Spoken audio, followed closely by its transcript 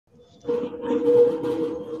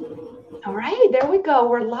All right, there we go.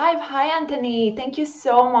 We're live. Hi, Anthony. Thank you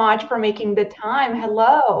so much for making the time.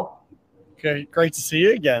 Hello. Okay, great to see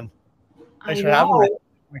you again. Thanks I for having me. know.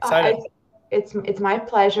 I'm Uh, excited. it's it's my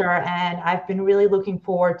pleasure, and I've been really looking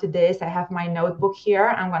forward to this. I have my notebook here.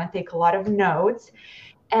 I'm going to take a lot of notes.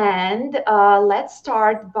 And let's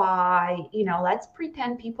start by, let's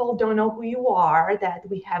pretend people don't know who you are, that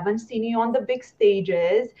we haven't seen you on the big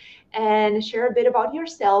stages, and share a bit about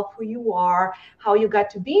yourself, who you are, how you got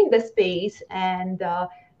to be in the space, and a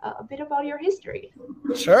bit about your history.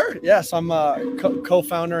 Sure. Yes, I'm a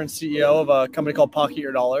co-founder and CEO of a company called Pocket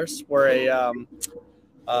Your Dollars. We're a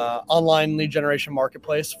online lead generation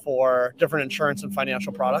marketplace for different insurance and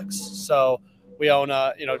financial products. So we own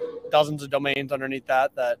dozens of domains underneath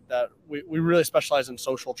that we really specialize in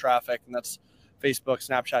social traffic, and that's Facebook,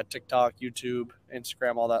 Snapchat, TikTok, YouTube,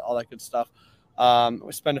 Instagram, all that good stuff.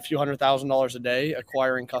 We spend a few $100,000 a day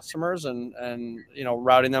acquiring customers and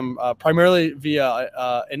routing them primarily via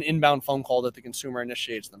an inbound phone call that the consumer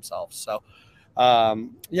initiates themselves. So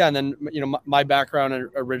yeah, and then my background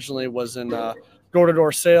originally was in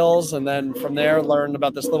door-to-door sales, and then from there learned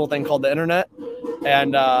about this little thing called the internet,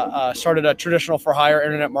 and started a traditional for hire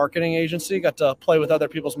internet marketing agency. Got to play with other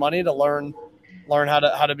people's money to learn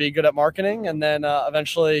how to be good at marketing, and then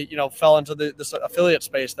eventually fell into this affiliate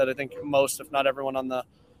space that I think most, if not everyone, on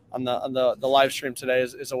the live stream today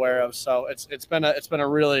is aware of. So it's been a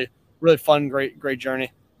really fun, great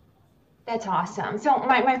journey. That's awesome. So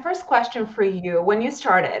my first question for you, when you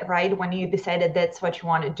started, right, when you decided that's what you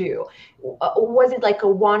want to do, was it like a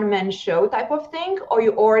one-man show type of thing, or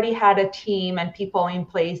you already had a team and people in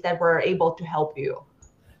place that were able to help you?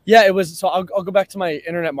 Yeah, it was. So I'll go back to my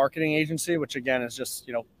internet marketing agency, which again is just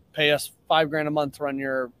pay us $5,000 a month to run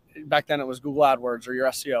your. Back then it was Google AdWords or your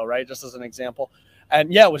SEO, right? Just as an example,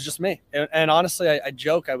 and yeah, it was just me. And honestly, I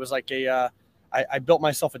joke. I was like I built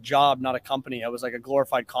myself a job, not a company. I was like a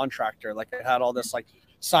glorified contractor. Like I had all this like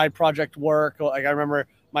side project work. Like I remember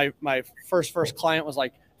my first client was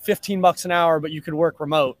like $15 an hour, but you could work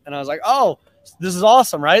remote, and I was like, oh, this is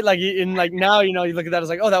awesome, right? Like in like now, you look at that as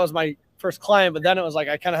like, oh, that was my first client, but then it was like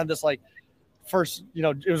I kind of had this like first,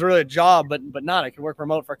 it was really a job, but not. I could work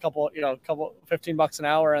remote for a couple $15 an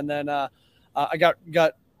hour, and then I got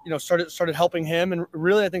started helping him, and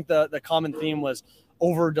really I think the common theme was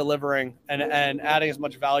over delivering and adding as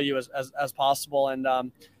much value as possible,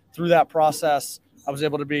 and through that process I was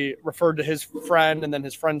able to be referred to his friend, and then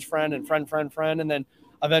his friend's friend, and friend, and then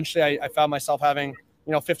eventually I found myself having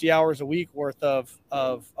 50 hours a week worth of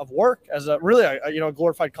work as a really a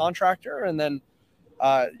glorified contractor, and then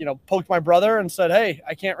poked my brother and said, hey,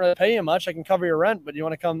 I can't really pay you much, I can cover your rent, but you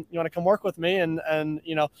want to come work with me, and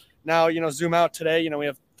now zoom out today, we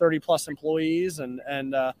have 30 plus employees, and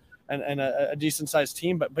a decent sized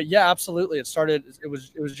team, but yeah, absolutely, it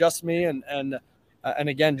was just me, and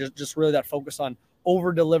again, just really that focus on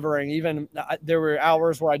over delivering. Even there were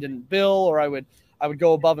hours where I didn't bill, or I would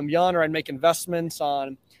go above and beyond, or I'd make investments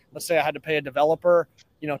on, let's say I had to pay a developer,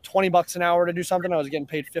 $20 an hour to do something. I was getting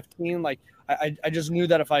paid 15. Like I just knew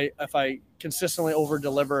that if I consistently over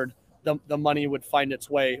delivered, the money would find its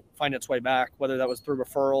way back, whether that was through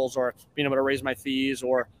referrals or being able to raise my fees,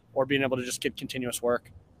 or being able to just get continuous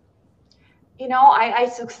work. I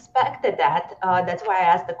suspected that. That's why I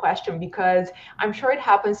asked the question, because I'm sure it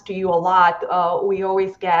happens to you a lot. We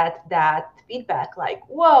always get that feedback like,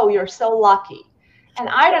 whoa, you're so lucky. And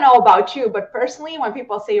I don't know about you, but personally, when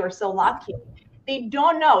people say you're so lucky, they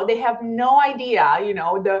don't know. They have no idea,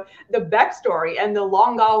 the backstory and the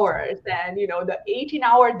long hours and, the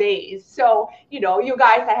 18-hour days. So, you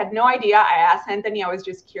guys, I had no idea. I asked Anthony, I was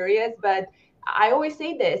just curious, but I always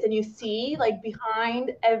say this, and you see, like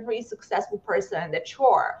behind every successful person, that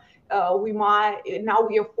sure, we might now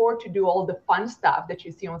we afford to do all the fun stuff that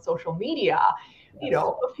you see on social media.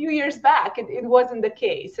 A few years back, it wasn't the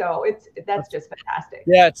case. So that's just fantastic.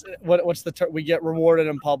 Yeah, it's what's the we get rewarded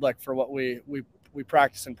in public for what we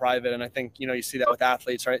practice in private, and I think you see that with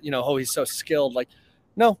athletes, right? Oh, he's so skilled. Like,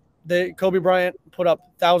 no, Kobe Bryant put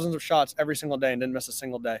up thousands of shots every single day and didn't miss a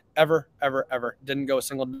single day, ever, ever, ever. Didn't go a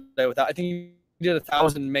single day without. I think he did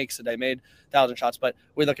 1,000 makes a day, made 1,000 shots, but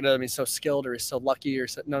we look at him, he's so skilled, or he's so lucky, or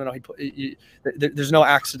so, no. There's no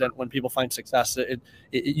accident when people find success.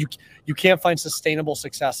 You can't find sustainable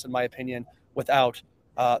success, in my opinion, without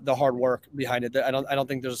the hard work behind it. I don't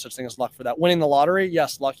think there's such thing as luck for that. Winning the lottery,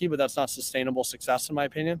 yes, lucky, but that's not sustainable success, in my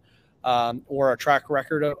opinion, or a track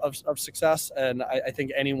record of success. And I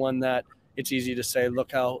think anyone that it's easy to say,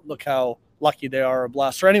 look how lucky they are, or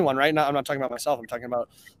blessed, or anyone, right? I'm not talking about myself. I'm talking about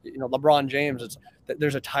LeBron James.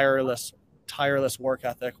 There's a tireless work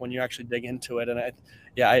ethic when you actually dig into it. And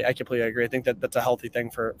I completely agree. I think that that's a healthy thing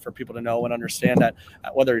for people to know and understand, that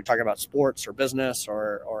whether you're talking about sports or business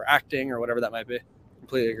or acting or whatever that might be.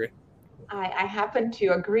 Completely agree. I happen to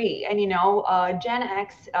agree. And, Gen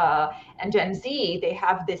X and Gen Z, they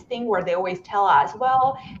have this thing where they always tell us,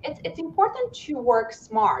 well, it's important to work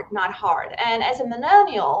smart, not hard. And as a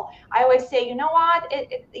millennial, I always say, you know what,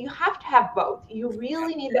 you have to have both. You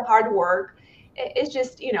really need the hard work. It's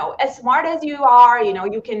just, as smart as you are,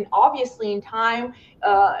 you can obviously in time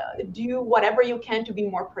do whatever you can to be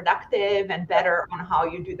more productive and better on how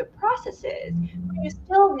you do the processes. But you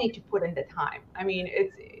still need to put in the time. I mean,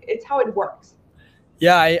 it's how it works.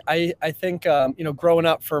 Yeah, I think growing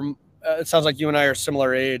up from it sounds like you and I are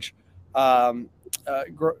similar age. Growing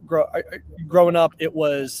up, it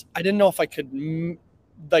was I didn't know if I could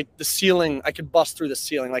like the ceiling. I could bust through the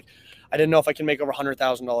ceiling. Like I didn't know if I can make over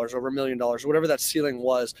 $100,000, over $1 million, whatever that ceiling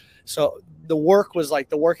was. So the work was like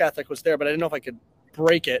the work ethic was there, but I didn't know if I could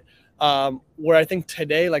break it. Where I think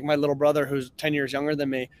today, like my little brother, who's 10 years younger than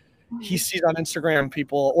me, he sees on Instagram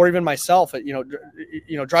people, or even myself,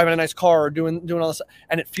 driving a nice car or doing all this,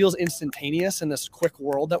 and it feels instantaneous in this quick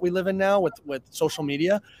world that we live in now with social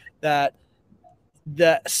media. That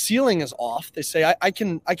the ceiling is off. They say I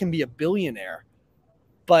can be a billionaire,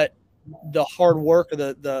 but the hard work or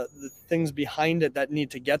the things behind it that need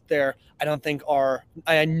to get there, I don't think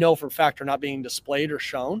I know for a fact are not being displayed or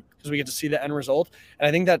shown, because we get to see the end result. And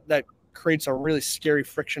I think that creates a really scary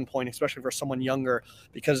friction point, especially for someone younger,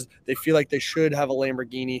 because they feel like they should have a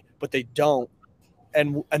Lamborghini, but they don't.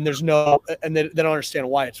 And there's no, and they don't understand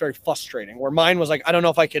why. It's very frustrating. Where mine was like, I don't know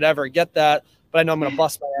if I could ever get that, but I know I'm going to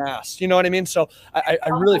bust my ass. You know what I mean? So I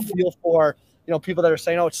really feel for, people that are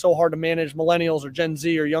saying, oh, it's so hard to manage millennials or Gen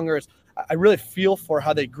Z or younger. I really feel for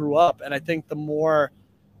how they grew up. And I think the more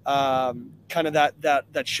kind of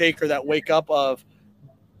that shake or that wake up of,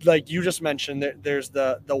 like you just mentioned, there's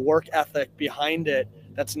the work ethic behind it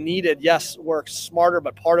that's needed. Yes, work smarter,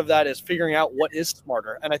 but part of that is figuring out what is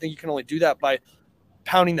smarter. And I think you can only do that by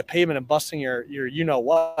pounding the pavement and busting your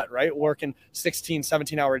right? Working 16,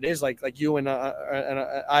 17-hour days like you and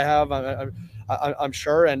I have, I'm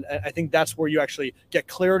sure. And I think that's where you actually get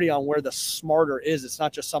clarity on where the smarter is. It's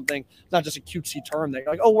not just a cutesy term that you're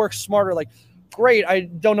like, oh, work smarter. Like, great. I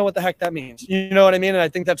don't know what the heck that means. You know what I mean? And I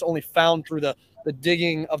think that's only found through the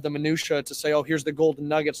digging of the minutia to say, oh, here's the golden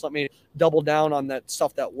nuggets. Let me double down on that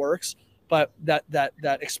stuff that works. But that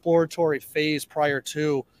exploratory phase prior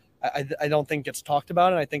to, I don't think gets talked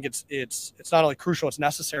about. And I think it's not only crucial, it's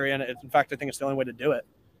necessary. And in fact, I think it's the only way to do it.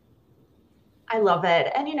 I love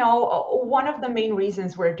it. And, one of the main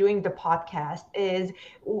reasons we're doing the podcast is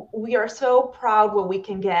we are so proud when we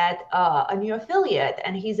can get a new affiliate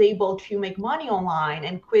and he's able to make money online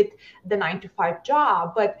and quit the 9-to-5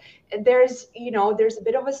 job. But there's a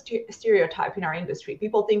bit of a stereotype in our industry.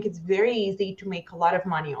 People think it's very easy to make a lot of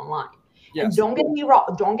money online. Yes. And don't get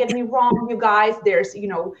me wrong, you guys, there's,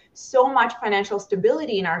 so much financial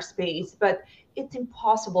stability in our space, but it's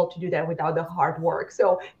impossible to do that without the hard work.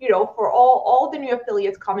 So, for all the new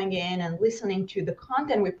affiliates coming in and listening to the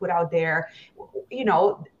content we put out there,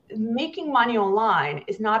 making money online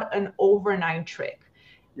is not an overnight trick.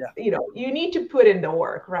 Yeah. You need to put in the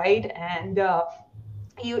work, right? And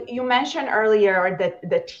you mentioned earlier that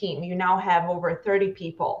the team, you now have over 30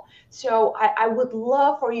 people. So I would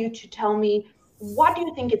love for you to tell me, what do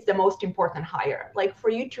you think is the most important hire? Like for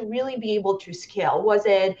you to really be able to scale? Was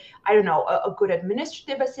it, I don't know, a good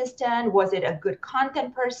administrative assistant? Was it a good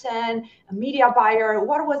content person, a media buyer?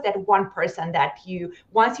 What was that one person that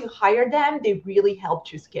once you hired them, they really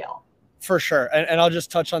helped you scale? For sure. And I'll just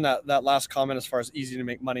touch on that last comment as far as easy to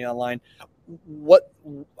make money online.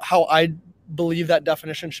 How I believe that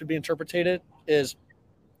definition should be interpreted is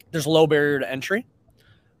there's low barrier to entry.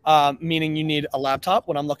 Meaning you need a laptop,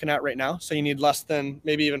 what I'm looking at right now. So you need less than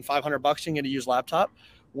maybe even $500 you can get a used laptop.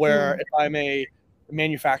 Where if I'm a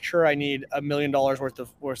manufacturer, I need $1 million worth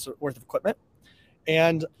of equipment.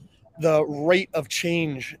 And the rate of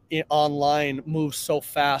change online moves so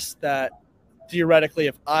fast that theoretically,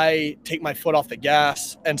 if I take my foot off the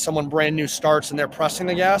gas and someone brand new starts and they're pressing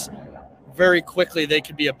the gas, very quickly they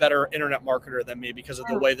could be a better internet marketer than me because of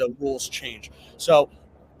the way the rules change. So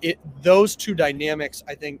those two dynamics,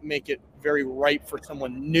 I think, make it very ripe for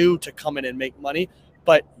someone new to come in and make money,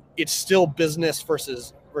 but it's still business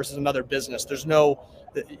versus another business. There's no,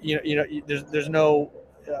 there's no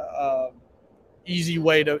easy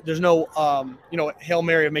way to, there's no, Hail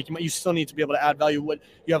Mary of making money. You still need to be able to add value.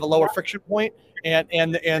 You have a lower friction point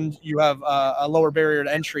and you have a lower barrier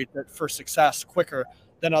to entry for success quicker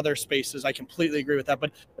than other spaces. I completely agree with that,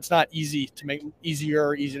 but it's not easy to make easy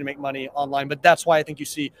to make money online. But that's why I think you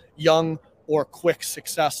see young or quick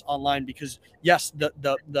success online, because yes,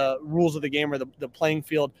 the rules of the game or the playing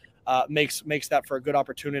field makes that for a good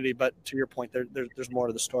opportunity. But to your point, there's more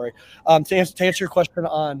to the story. To answer your question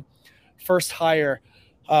on first hire,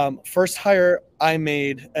 first hire I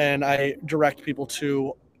made and I direct people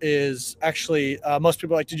to is actually most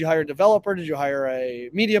people are like, did you hire a developer? Did you hire a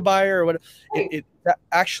media buyer? Or what? It's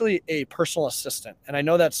actually a personal assistant. And I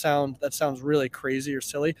know that sounds really crazy or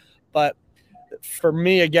silly, but for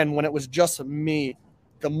me, again, when it was just me,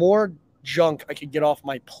 the more junk I could get off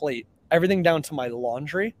my plate, everything down to my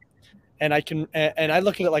laundry. And I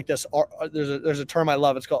look at it like this. There's a term I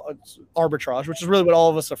love. It's called arbitrage, which is really what all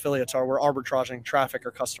of us affiliates are. We're arbitraging traffic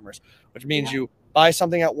or customers, which means you buy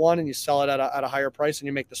something at one and you sell it at a higher price and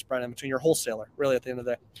you make the spread in between your wholesaler, really, at the end of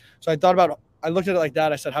the day. So I looked at it like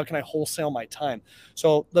that. I said, how can I wholesale my time?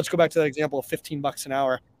 So let's go back to the example of $15 an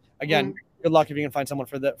hour. Again, good luck if you can find someone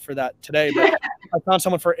for that today. But I found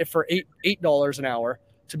someone for $8 an hour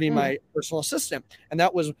to be my personal assistant. And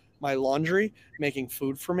that was my laundry, making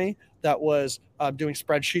food for me. That was doing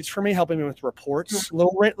spreadsheets for me, helping me with reports,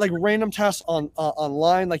 little random tasks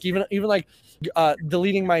online, like even like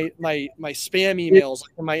deleting my spam emails,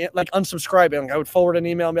 like unsubscribing. Like I would forward an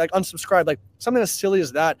email and be like unsubscribe, like something as silly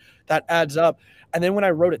as that adds up. And then when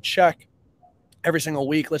I wrote a check every single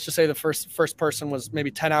week, let's just say the first person was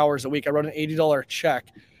maybe 10 hours a week, I wrote an $80 check,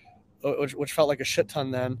 which felt like a shit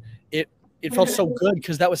ton then. It felt so good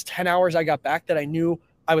because that was 10 hours I got back that I knew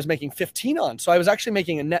I was making 15 on. So I was actually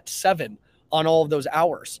making a net 7 on all of those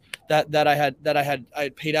hours that I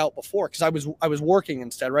had paid out before, because I was working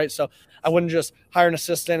instead, right? So I wouldn't just hire an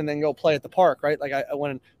assistant and then go play at the park, right? Like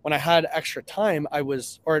when I had extra time,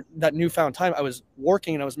 or that newfound time, I was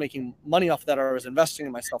working and I was making money off of that, or I was investing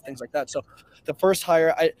in myself, things like that. So the first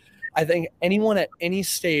hire, I think anyone at any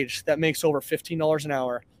stage that makes over $15 an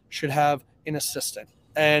hour should have an assistant,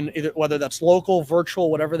 and whether that's local,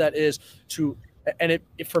 virtual, whatever that is,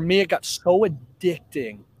 for me, it got so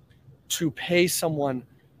addicting to pay someone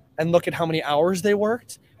and look at how many hours they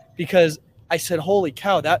worked, because I said, holy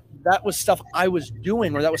cow, that was stuff I was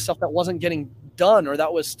doing, or that was stuff that wasn't getting done, or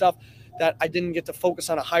that was stuff that I didn't get to focus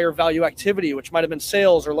on a higher value activity, which might've been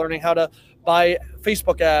sales or learning how to buy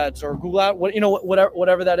Facebook ads or Google Ads,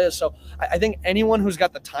 whatever that is. So I think anyone who's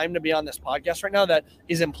got the time to be on this podcast right now that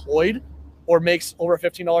is employed or makes over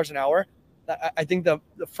 $15 an hour, I think the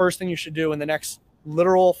first thing you should do in the next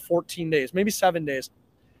literal 14 days, maybe 7 days,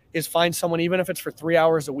 is find someone, even if it's for 3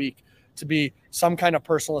 hours a week, to be some kind of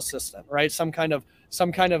personal assistant, right? Some kind of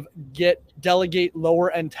delegate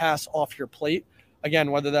lower end tasks off your plate.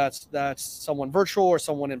 Again, whether that's someone virtual or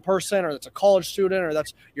someone in person, or that's a college student, or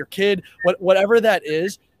that's your kid, whatever that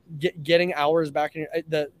is, getting hours back in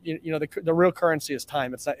the real currency is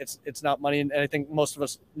time. It's not money. And I think most of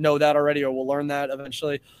us know that already, or will learn that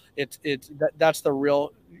eventually. That's the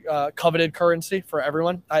real coveted currency for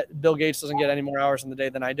everyone. Bill Gates doesn't get any more hours in the day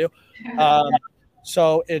than I do.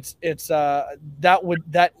 So that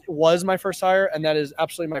was my first hire, and that is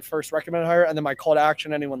absolutely my first recommended hire. And then my call to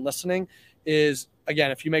action, anyone listening, is,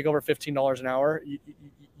 again, if you make over $15 an hour,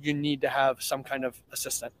 you need to have some kind of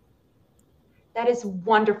assistant. That is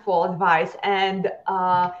wonderful advice. And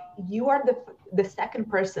you are the second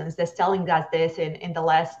person that's telling us this in the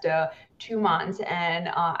last 2 months. And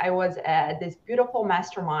I was at this beautiful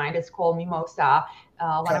mastermind. It's called Mimosa.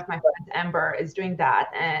 One of my friends, Amber, is doing that.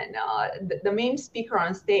 And the main speaker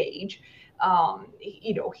on stage,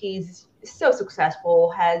 he's so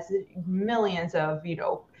successful, has millions of,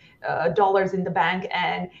 dollars in the bank.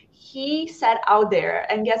 And he sat out there,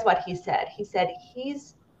 and guess what he said? He said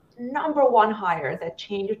he's number one hire that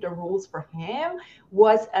changed the rules for him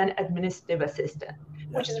was an administrative assistant,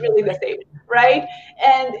 which is really the same, right?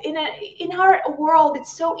 And in our world,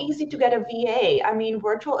 it's so easy to get a VA. I mean,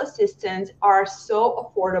 virtual assistants are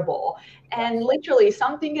so affordable, and literally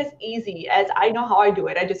something as easy as, I know how I do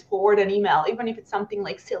it. I just forward an email, even if it's something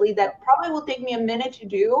like silly that probably will take me a minute to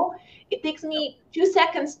do. It takes me 2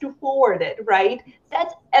 seconds to forward it, right?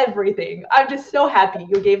 That's everything. I'm just so happy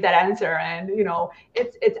you gave that answer. And,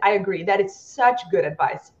 I agree. That is such good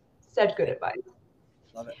advice. Such good advice.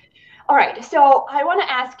 Love it. All right. So I want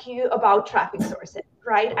to ask you about traffic sources,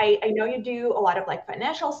 right? I know you do a lot of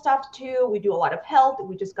financial stuff too. We do a lot of health.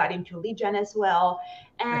 We just got into lead gen as well.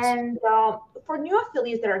 And for new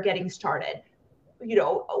affiliates that are getting started,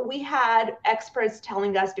 we had experts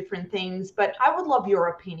telling us different things, but I would love your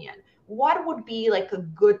opinion. what would be like a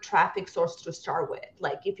good traffic source to start with?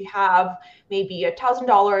 Like if you have maybe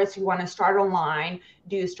 $1,000, you want to start online,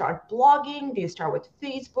 do you start blogging? Do you start with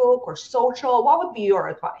Facebook or social? What would be your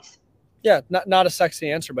advice? Yeah, not a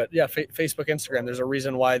sexy answer, but yeah, Facebook, Instagram. There's a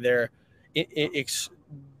reason why they're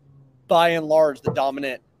by and large the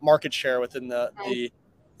dominant market share within the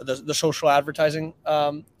social advertising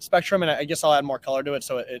spectrum. And I guess I'll add more color to it,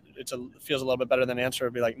 so it feels a little bit better than an answer.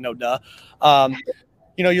 It'd be like, no, duh.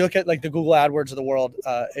 You look at like the Google AdWords of the world,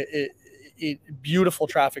 beautiful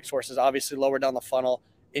traffic sources, obviously lower down the funnel.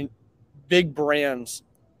 In big brands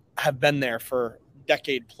have been there for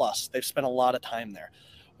decade plus. They've spent a lot of time there.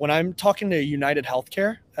 When I'm talking to United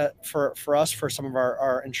Healthcare for us, for some of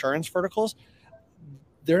our insurance verticals,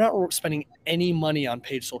 they're not spending any money on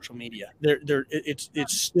paid social media. It's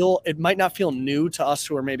still, it might not feel new to us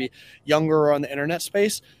who are maybe younger or on the internet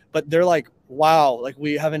space, but they're like, wow, like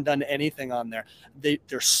we haven't done anything on there.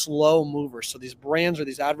 They're slow movers. So these brands or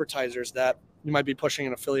these advertisers that you might be pushing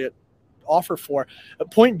an affiliate offer for, the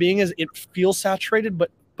point being is it feels saturated, but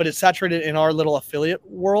it's saturated in our little affiliate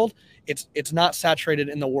world. It's not saturated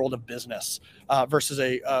in the world of business versus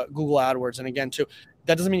a Google AdWords. And again, too,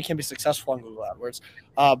 that doesn't mean you can't be successful on Google AdWords,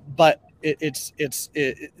 but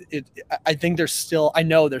I think I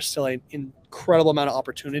know there's still an incredible amount of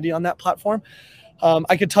opportunity on that platform.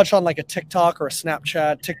 I could touch on like a TikTok or a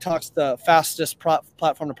Snapchat. TikTok's the fastest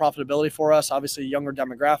platform to profitability for us. Obviously, a younger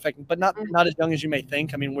demographic, but not as young as you may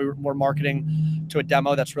think. I mean, we're marketing to a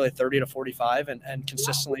demo that's really 30 to 45 and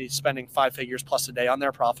consistently spending 5 figures plus a day on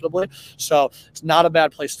there profitably. So it's not a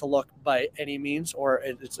bad place to look by any means, or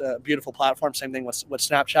it's a beautiful platform. Same thing with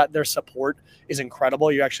Snapchat. Their support is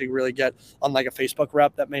incredible. You actually really get, unlike a Facebook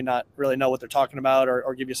rep that may not really know what they're talking about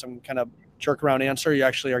or give you some kind of jerk around answer, you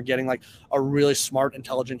actually are getting like a really smart,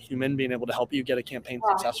 intelligent human being able to help you get a campaign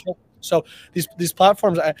successful. So these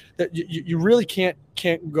platforms, you really can't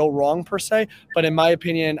go wrong per se. But in my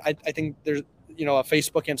opinion, I think there's, a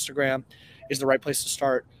Facebook, Instagram is the right place to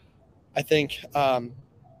start. I think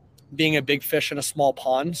being a big fish in a small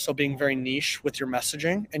pond, so being very niche with your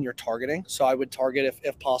messaging and your targeting. So I would target,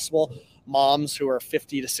 if possible, moms who are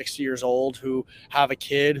 50 to 60 years old who have a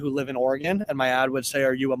kid who live in Oregon. And my ad would say,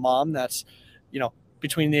 are you a mom that's,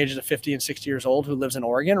 between the ages of 50 and 60 years old who lives in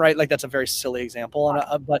Oregon, right? Like that's a very silly example.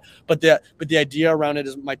 But the idea around it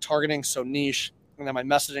is my targeting so niche and then my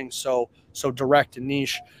messaging so direct and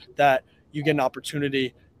niche that you get an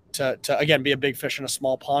opportunity to again be a big fish in a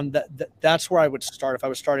small pond. That's where I would start. If I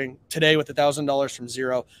was starting today with $1,000 from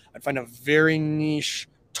zero, I'd find a very niche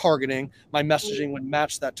targeting. My messaging would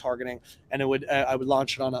match that targeting, and I would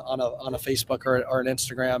launch it on a Facebook or an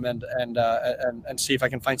Instagram and see if I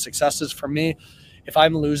can find successes. For me, if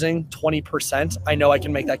I'm losing 20%, I know I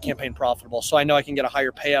can make that campaign profitable. So I know I can get a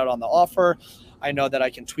higher payout on the offer. I know that I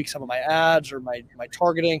can tweak some of my ads or my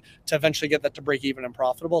targeting to eventually get that to break even and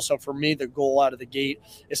profitable. So for me, the goal out of the gate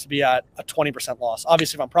is to be at a 20% loss.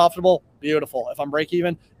 Obviously, if I'm profitable, beautiful. If I'm break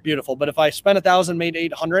even, beautiful. But if I spend 1,000, made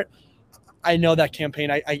 800, I know that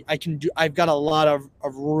campaign I can do. I've got a lot of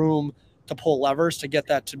room to pull levers to get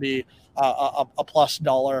that to be a plus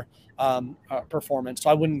dollar performance. So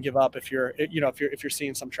I wouldn't give up if you're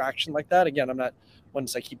seeing some traction like that. Again, I'm not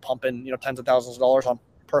once I keep pumping tens of thousands of dollars on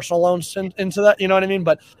personal loans into that, you know what I mean?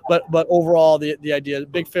 But overall, the idea,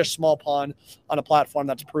 big fish, small pond on a platform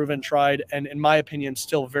that's proven, tried, and in my opinion,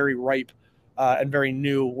 still very ripe and very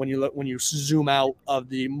new. When you zoom out of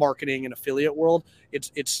the marketing and affiliate world,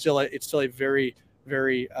 it's still a very,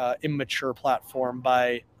 very immature platform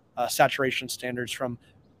by saturation standards from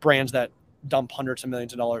brands that dump hundreds of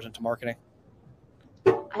millions of dollars into marketing.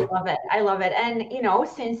 I love it. I love it. And,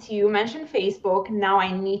 since you mentioned Facebook, now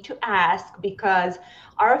I need to ask because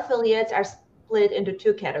our affiliates are split into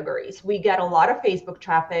two categories. We get a lot of Facebook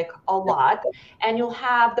traffic, a lot, and you'll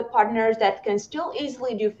have the partners that can still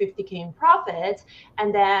easily do 50K in profits.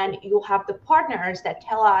 And then you'll have the partners that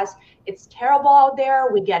tell us it's terrible out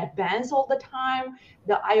there. We get bans all the time.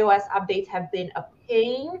 The iOS updates have been a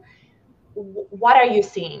pain. What are you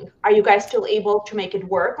seeing? Are you guys still able to make it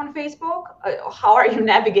work on Facebook? How are you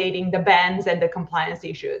navigating the bans and the compliance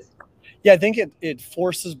issues? Yeah, I think it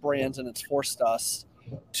forces brands and it's forced us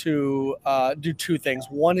to do two things.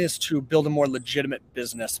 One is to build a more legitimate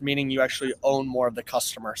business, meaning you actually own more of the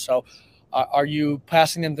customer. So are you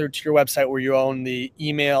passing them through to your website where you own the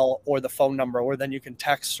email or the phone number, or then you can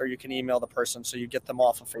text or you can email the person, so you get them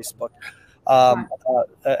off of Facebook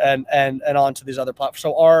and onto these other platforms.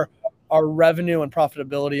 So our revenue and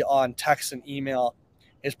profitability on text and email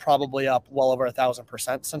is probably up well over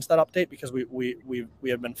 1,000% since that update, because we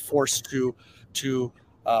have been forced to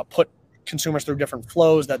put consumers through different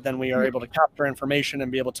flows that then we are able to capture information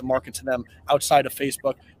and be able to market to them outside of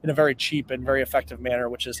Facebook in a very cheap and very effective manner,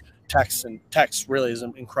 which is text. And text really is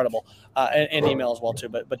incredible, and email as well too.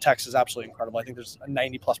 But text is absolutely incredible. I think there's a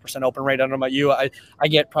 90+% open rate. I don't know about you. I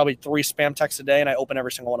get probably 3 spam texts a day, and I open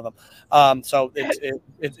every single one of them. So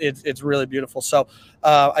it's really beautiful. So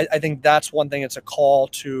I think that's one thing. It's a call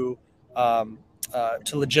to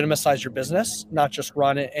legitimize your business, not just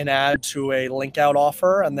run an ad to a link out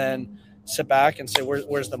offer and then sit back and say,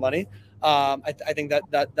 where's the money? I think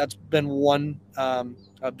that's been one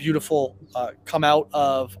beautiful come out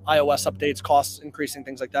of iOS updates, costs increasing,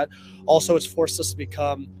 things like that. Also, it's forced us to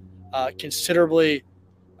become considerably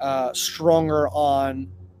stronger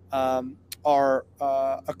on our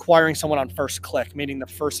acquiring someone on first click, meaning the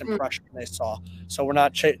first impression they saw. So we're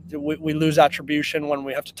not we lose attribution when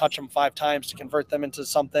we have to touch them 5 times to convert them into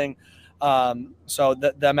something. So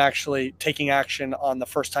them actually taking action on the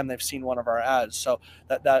first time they've seen one of our ads. So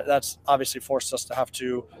that's obviously forced us to have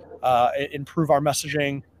to improve our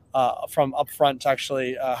messaging from upfront to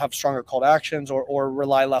actually have stronger call to actions or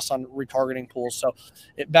rely less on retargeting pools. So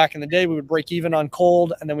back in the day, we would break even on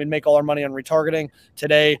cold and then we'd make all our money on retargeting.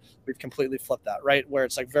 Today, we've completely flipped that, right? Where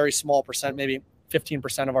it's like very small percent, maybe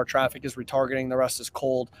 15% of our traffic is retargeting, the rest is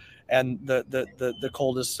cold, and the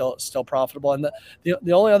cold is still profitable. And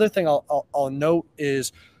the only other thing I'll note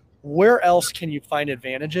is, where else can you find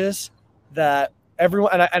advantages that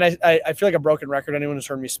everyone, and I feel like a broken record, anyone who's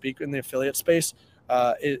heard me speak in the affiliate space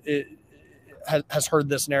it has heard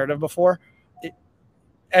this narrative before.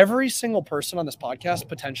 Every single person on this podcast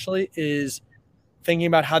potentially is thinking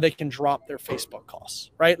about how they can drop their Facebook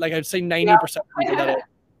costs, right? Like I'd say 90% of people that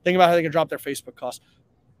think about how they can drop their Facebook costs.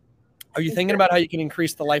 Are you thinking about how you can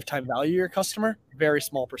increase the lifetime value of your customer? Very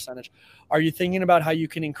small percentage. Are you thinking about how you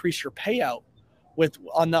can increase your payout with,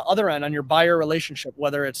 on the other end, on your buyer relationship,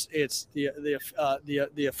 whether it's the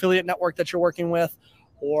affiliate network that you're working with,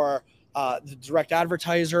 or the direct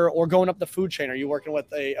advertiser, or going up the food chain? Are you working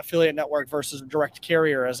with a affiliate network versus a direct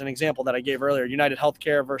carrier, as an example that I gave earlier, United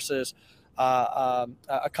Healthcare versus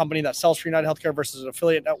a company that sells for United Healthcare versus an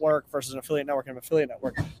affiliate network versus an affiliate network and an affiliate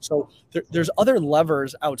network. So there's other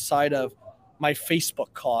levers outside of my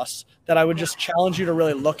Facebook costs that I would just challenge you to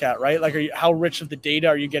really look at, right? Like, how rich of the data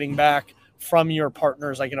are you getting back from your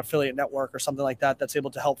partners, like an affiliate network or something like that, that's able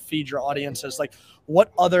to help feed your audiences? Like,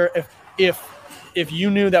 what other, if you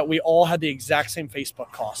knew that we all had the exact same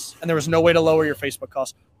Facebook costs and there was no way to lower your Facebook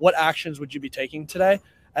costs, what actions would you be taking today?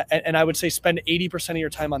 And I would say spend 80% of your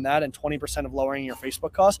time on that and 20% of lowering your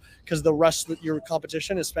Facebook costs, because the rest of your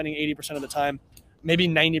competition is spending 80% of the time, maybe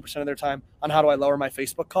 90% of their time, on how do I lower my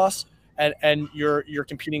Facebook costs, and you're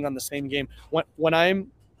competing on the same game. When I'm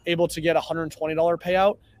able to get a $120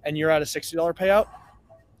 payout and you're at a $60 payout,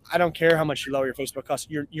 I don't care how much you lower your Facebook costs.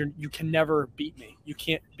 You can never beat me. You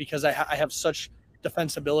can't, because I have such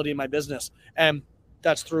defensibility in my business. And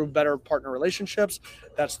that's through better partner relationships.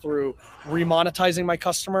 That's through remonetizing my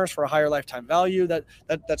customers for a higher lifetime value.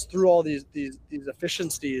 That's through all these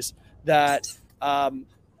efficiencies that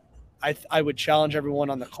I would challenge everyone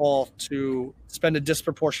on the call to spend a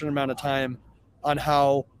disproportionate amount of time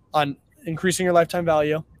on increasing your lifetime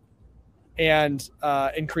value and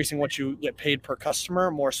increasing what you get paid per customer,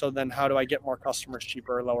 more so than how do I get more customers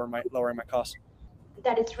cheaper or lowering my costs.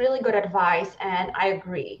 That is really good advice, and I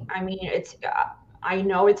agree. I mean, it's I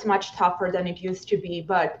know it's much tougher than it used to be,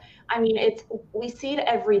 but I mean, we see it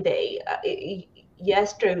every day.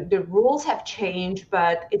 Yes, the rules have changed,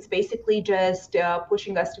 but it's basically just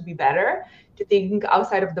pushing us to be better, to think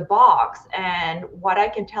outside of the box. And what I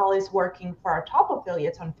can tell is, working for our top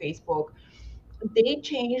affiliates on Facebook, they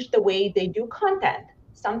changed the way they do content.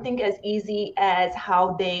 Something as easy as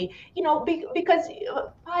how they, because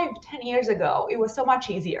 5-10 years ago, it was so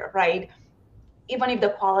much easier, right? Even if the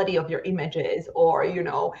quality of your images or,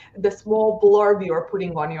 the small blurb you're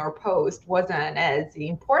putting on your post wasn't as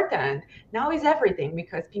important, now is everything,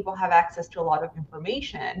 because people have access to a lot of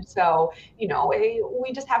information. So,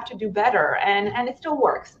 we just have to do better, and it still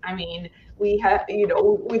works. I mean, we have,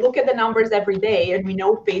 we look at the numbers every day and we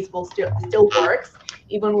know Facebook still works,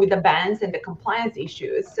 even with the bans and the compliance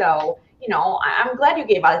issues. So, I'm glad you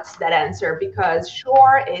gave us that answer, because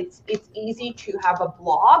sure, it's easy to have a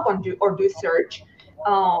blog or do search.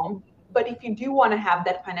 But if you do want to have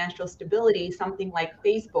that financial stability, something like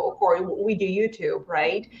Facebook, or we do YouTube,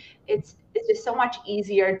 right? It's just so much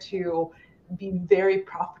easier to be very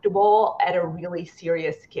profitable at a really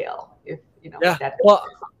serious scale. If that. Well,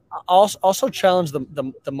 I'll also challenge the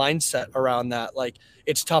mindset around that. Like,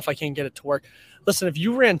 it's tough, I can't get it to work. Listen, if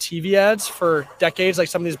you ran TV ads for decades, like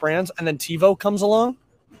some of these brands, and then TiVo comes along,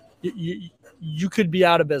 you could be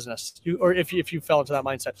out of business. Or if you fell into that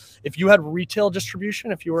mindset, if you had retail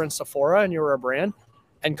distribution, if you were in Sephora and you were a brand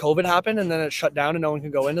and COVID happened and then it shut down and no one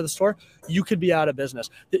could go into the store, you could be out of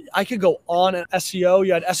business. I could go on an SEO.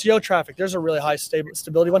 You had SEO traffic. There's a really high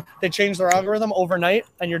stability one. They changed their algorithm overnight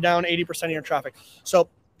and you're down 80% of your traffic. So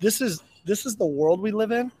this is the world we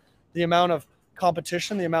live in. The amount of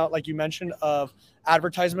competition, the amount, like you mentioned, of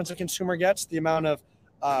advertisements a consumer gets, the amount of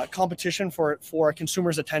competition for a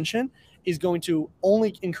consumer's attention is going to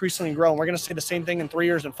only increasingly grow. And we're going to say the same thing in 3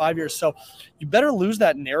 years and 5 years. So you better lose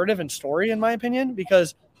that narrative and story, in my opinion,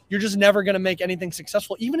 because you're just never going to make anything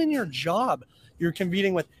successful. Even in your job, you're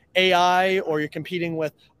competing with AI, or you're competing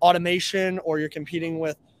with automation, or you're competing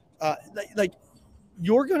with like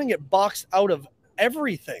you're going to get boxed out of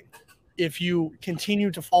everything if you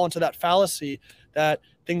continue to fall into that fallacy that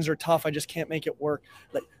things are tough, I just can't make it work.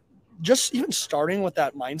 Like, just even starting with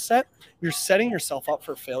that mindset, you're setting yourself up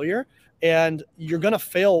for failure, and you're going to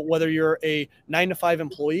fail whether you're a 9-to-5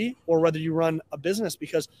 employee or whether you run a business,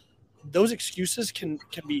 because those excuses can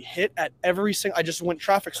be hit at every single. I just went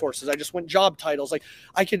traffic sources. I just went job titles. Like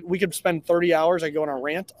we could spend 30 hours. I go on a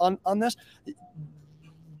rant on this.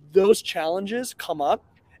 Those challenges come up,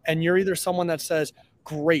 and you're either someone that says,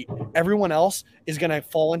 great, everyone else is going to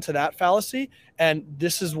fall into that fallacy, and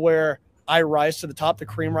this is where I rise to the top, the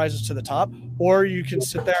cream rises to the top. Or you can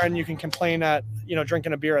sit there and you can complain at,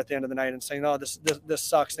 drinking a beer at the end of the night and saying, no, this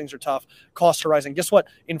sucks. Things are tough. Costs are rising. Guess what?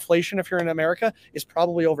 Inflation, if you're in America, is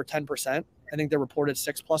probably over 10%. I think they reported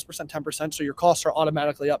 6+%, 10%. So your costs are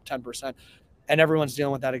automatically up 10%. And everyone's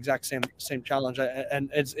dealing with that exact same challenge. And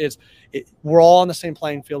we're all on the same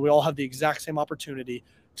playing field. We all have the exact same opportunity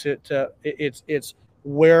it's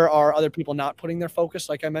where are other people not putting their focus?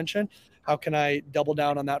 Like I mentioned, how can I double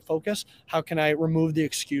down on that focus? How can I remove the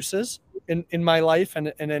excuses in my life and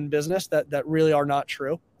in business that really are not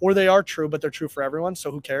true, or they are true, but they're true for everyone. So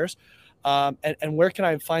who cares? And where can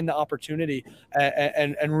I find the opportunity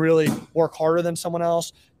and really work harder than someone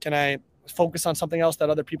else? Can I focus on something else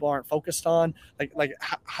that other people aren't focused on? Like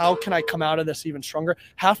how can I come out of this even stronger?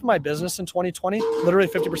 Half of my business in 2020, literally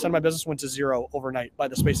 50% of my business went to zero overnight by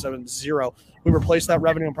the space of zero. We replaced that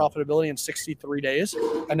revenue and profitability in 63 days.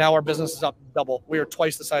 And now our business is up double. We are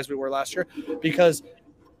twice the size we were last year, because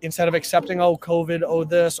instead of accepting, oh, COVID, oh,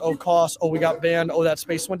 this, oh, cost, oh, we got banned, oh, that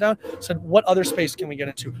space went down, said, what other space can we get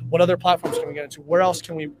into? What other platforms can we get into? Where else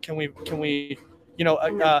can we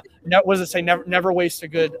what does it say? Never waste a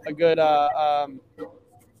good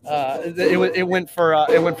it went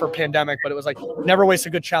for pandemic, but it was like never waste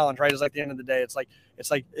a good challenge, right? It's like the end of the day,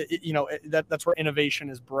 that's where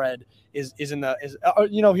innovation is bred, here's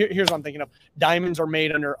what I'm thinking of. Diamonds are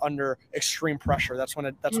made under extreme pressure. That's when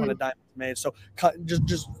a diamond is made. So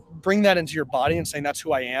just bring that into your body and saying, that's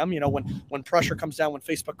who I am. When pressure comes down, when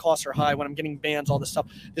Facebook costs are high, when I'm getting bans, all this stuff,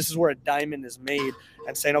 this is where a diamond is made.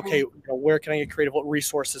 And saying, okay, where can I get creative? What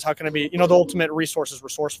resources? How can I be, the ultimate resource is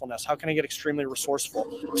resourcefulness. How can I get extremely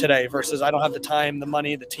resourceful today versus I don't have the time, the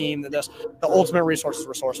money, the team, the ultimate resource is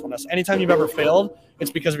resourcefulness. Anytime you've ever failed, it's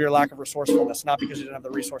because of your lack of resourcefulness, not because you didn't have the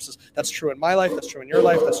resources. That's true in my life. That's true in your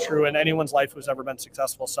life. That's true in anyone's life who's ever been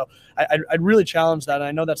successful. So I'd really challenge that. And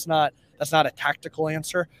I know that's not a tactical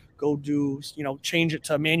answer. Go do, change it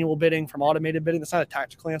to manual bidding from automated bidding. That's not a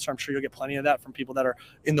tactical answer. I'm sure you'll get plenty of that from people that are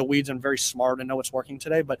in the weeds and very smart and know what's working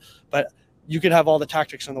today. But you could have all the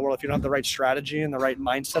tactics in the world. If you don't have the right strategy and the right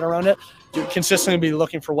mindset around it, you consistently be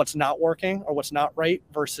looking for what's not working or what's not right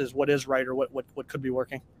versus what is right or what could be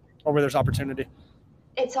working or where there's opportunity.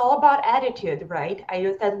 It's all about attitude, right? I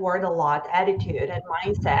use that word a lot, attitude and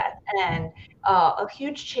mindset. And a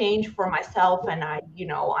huge change for myself, and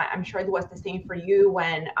I'm sure it was the same for you,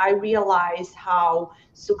 when I realized how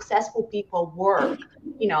successful people work,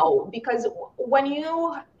 because when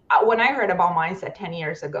I heard about mindset 10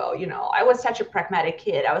 years ago, I was such a pragmatic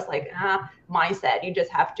kid. I was like, mindset, you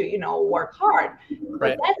just have to, work hard.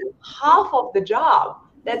 Right. But that's half of the job.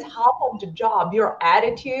 That's half of the job. Your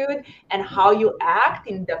attitude and how you act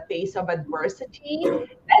in the face of adversity,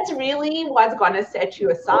 that's really what's going to set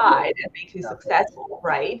you aside and make you successful,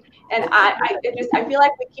 right? And I feel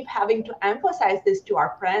like we keep having to emphasize this to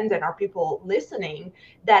our friends and our people listening,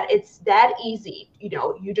 that it's that easy.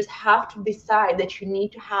 You just have to decide that you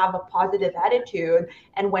need to have a positive attitude.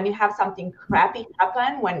 And when you have something crappy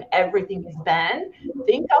happen, when everything is banned,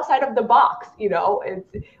 think outside of the box.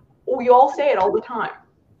 We all say it all the time.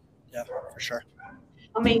 Yeah, for sure.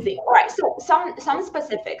 Amazing. All right. So some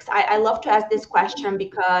specifics. I love to ask this question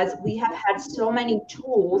because we have had so many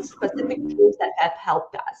specific tools that have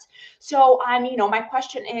helped us. So my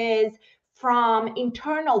question is, from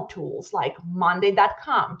internal tools like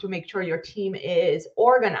Monday.com to make sure your team is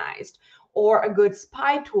organized, or a good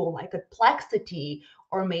spy tool like a Plexity,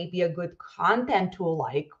 or maybe a good content tool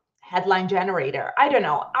like Headline Generator. I don't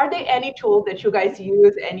know. Are there any tools that you guys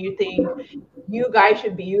use and you think you guys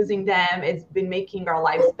should be using them? It's been making our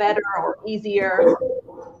lives better or easier?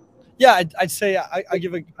 Yeah, I'd say I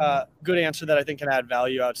give a good answer that I think can add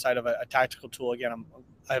value outside of a tactical tool. Again,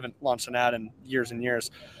 I haven't launched an ad in years and years,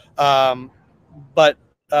 but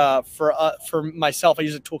for myself, I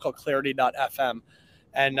use a tool called Clarity.fm,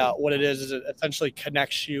 and what it is it essentially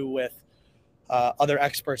connects you with other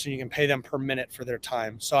experts, and you can pay them per minute for their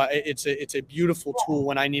time. So it's a beautiful tool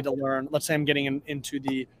when I need to learn. Let's say I'm getting into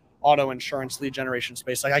the auto insurance lead generation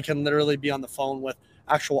space. Like I can literally be on the phone with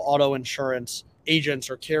actual auto insurance agents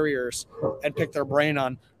or carriers and pick their brain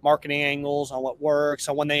on marketing angles, on what works,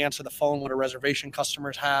 on when they answer the phone, what a reservation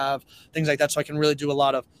customers have, things like that. So I can really do a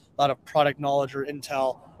lot of product knowledge or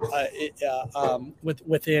intel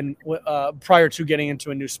within prior to getting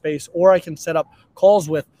into a new space. Or I can set up calls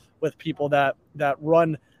with people that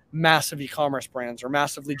run massive e-commerce brands or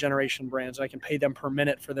massive lead generation brands, and I can pay them per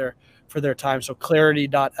minute for their time. So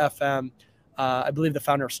Clarity.fm, I believe the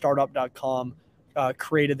founder of Startup.com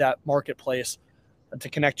created that marketplace to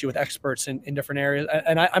connect you with experts in different areas.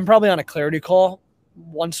 And I'm probably on a Clarity call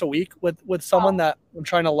once a week with someone that I'm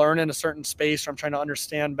trying to learn in a certain space, or I'm trying to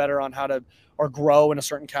understand better on how to or grow in a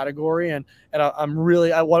certain category. And I'm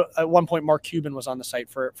really at one point Mark Cuban was on the site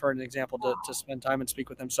for an example to spend time and speak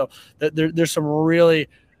with him. So there's some really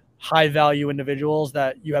high value individuals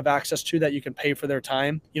that you have access to that you can pay for their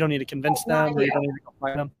time. You don't need to convince them, or you don't need to go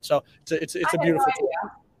find them. So it's a beautiful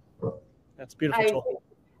tool. That's a beautiful tool.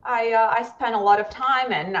 I spend a lot of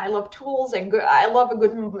time, and I love tools, and I love a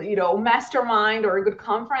good, mastermind or a good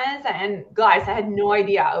conference. And guys, I had no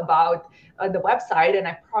idea about the website, and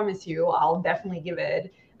I promise you, I'll definitely give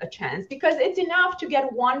it a chance, because it's enough to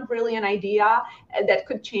get one brilliant idea that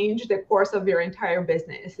could change the course of your entire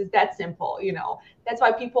business. It's that simple, That's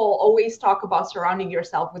why people always talk about surrounding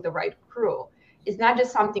yourself with the right crew. It's not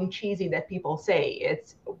just something cheesy that people say.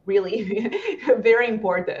 It's really very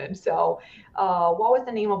important. So what was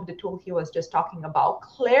the name of the tool he was just talking about?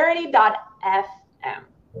 Clarity.fm.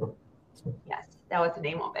 Yes, that was the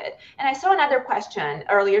name of it. And I saw another question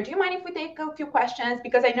earlier. Do you mind if we take a few questions?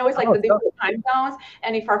 Because I know it's like the different time zones,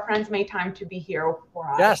 and if our friends made time to be here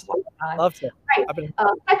for us. Yes, love to. Right.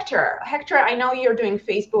 Hector, I know you're doing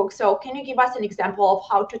Facebook. So can you give us an example of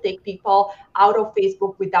how to take people out of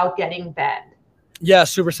Facebook without getting banned? Yeah,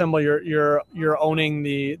 super simple. You're owning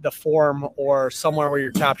the form, or somewhere where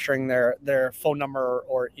you're capturing their phone number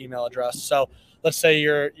or email address. So let's say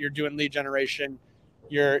you're doing lead generation.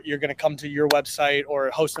 You're going to come to your website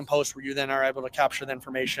or Host and Post, where you then are able to capture the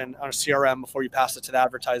information on a CRM before you pass it to the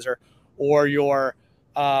advertiser. Or you're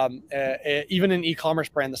even an e-commerce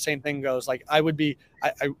brand, the same thing goes. Like I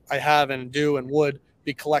have and do and would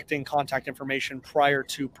be collecting contact information prior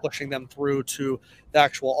to pushing them through to the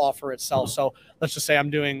actual offer itself. So let's just say I'm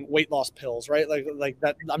doing weight loss pills, right? Like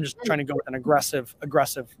that. I'm just trying to go with an aggressive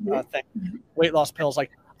thing. Weight loss pills. Like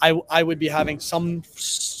I would be having some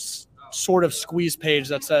sort of squeeze page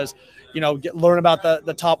that says, learn about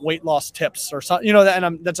the top weight loss tips or something,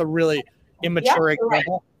 and that's a really immature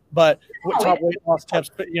example, but top weight loss tips,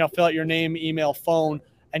 fill out your name, email, phone,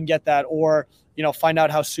 and get that. Or, find out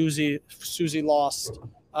how Susie lost,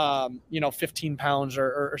 15 pounds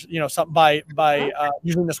or something by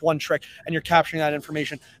using this one trick, and you're capturing that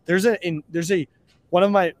information. There's one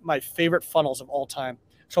of my favorite funnels of all time.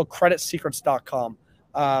 It's called creditsecrets.com.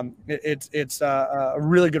 It's a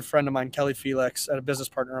really good friend of mine, Kelly Felix, a business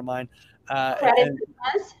partner of mine,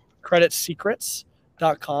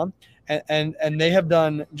 creditsecrets.com. And they have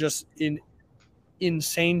done just an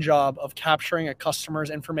insane job of capturing a customer's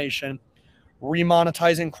information,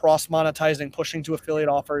 remonetizing, cross-monetizing, pushing to affiliate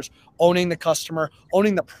offers, owning the customer,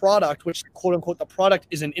 owning the product, which quote unquote, the product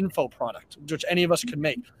is an info product, which any of us could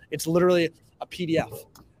make. It's literally a PDF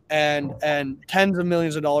and tens of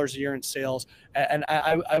millions of dollars a year in sales. And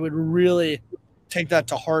I would really take that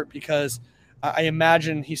to heart, because I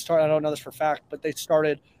imagine I don't know this for a fact, but they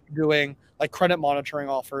started doing like credit monitoring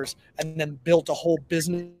offers and then built a whole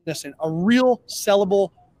business, and a real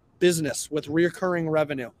sellable business with reoccurring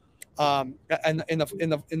revenue. And in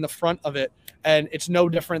the front of it. And it's no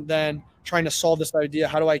different than trying to solve this idea.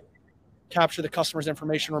 How do I capture the customer's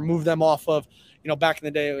information or move them off of, back in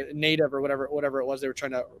the day, Native or whatever it was they were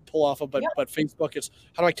trying to pull off of, but Facebook, it's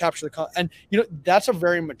how do I capture and that's a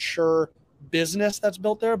very mature business that's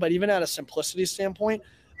built there. But even at a simplicity standpoint,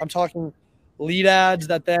 I'm talking lead ads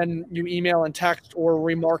that then you email and text or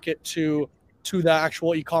remarket to to the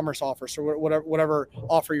actual e-commerce offer. So whatever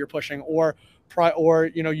offer you're pushing, or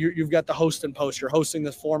you've got the host and post. You're hosting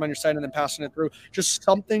this form on your site and then passing it through. Just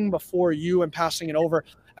something before you and passing it over.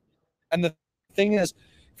 And the thing is,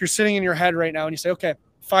 if you're sitting in your head right now and you say, okay,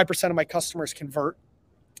 5% of my customers convert,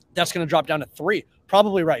 that's going to drop down to 3.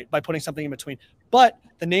 Probably right, by putting something in between. But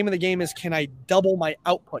the name of the game is, can I double my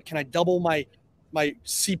output? Can I double my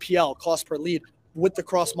CPL, cost per lead, with the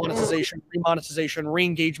cross monetization, remonetization,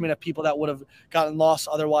 re-engagement of people that would have gotten lost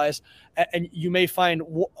otherwise? And you may find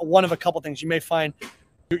one of a couple things. You may find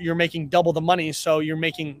you're making double the money, so you're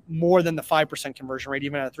making more than the 5% conversion rate,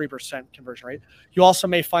 even at a 3% conversion rate. You also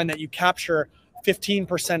may find that you capture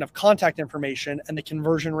 15% of contact information, and the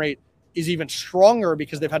conversion rate is even stronger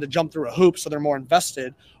because they've had to jump through a hoop, so they're more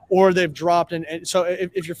invested, or they've dropped. And so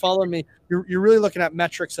if you're following me, you're really looking at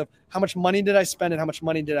metrics of how much money did I spend and how much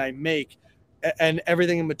money did I make, and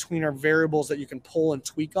everything in between are variables that you can pull and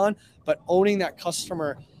tweak on. But owning that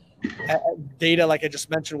customer data, like I just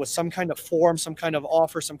mentioned, with some kind of form, some kind of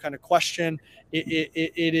offer, some kind of question,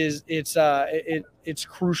 it's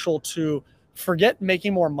crucial to forget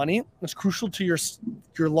making more money. It's crucial to your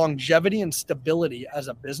longevity and stability as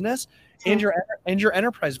a business, and your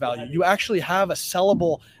enterprise value. You actually have a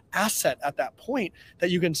sellable asset at that point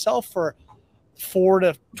that you can sell for 4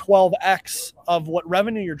 to 12x of what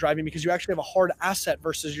revenue you're driving, because you actually have a hard asset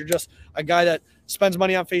versus you're just a guy that spends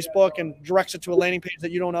money on Facebook and directs it to a landing page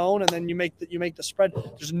that you don't own, and then you make the spread.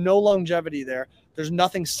 There's no longevity there. There's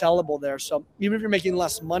nothing sellable there. So even if you're making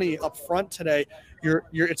less money up front today,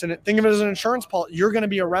 think of it as an insurance policy. You're going to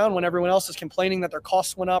be around when everyone else is complaining that their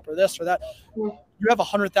costs went up or this or that. You have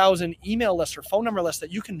 100,000 email lists or phone number lists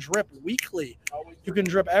that you can drip weekly. You can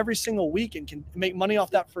drip every single week and can make money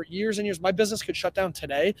off that for years and years. My business could shut down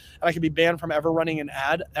today and I could be banned from ever running an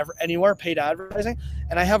ad anywhere, paid advertising.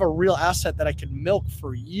 And I have a real asset that I could milk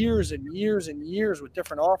for years and years and years with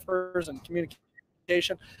different offers and communication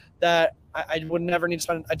that I would never need to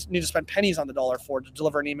spend. I need to spend pennies on the dollar for to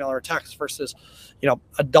deliver an email or a text versus,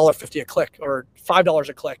 $1.50 a click or $5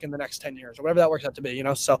 a click in the next 10 years or whatever that works out to be,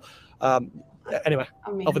 So anyway,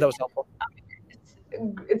 hopefully that was helpful.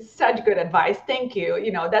 It's such good advice. Thank you.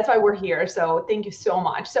 That's why we're here. So thank you so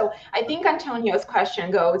much. So I think Antonio's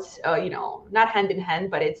question goes, not hand in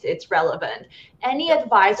hand, but it's relevant. Any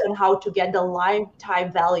advice on how to get the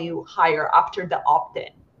lifetime value higher after the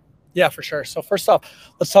opt-in? Yeah, for sure. So first off,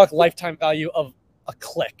 let's talk lifetime value of a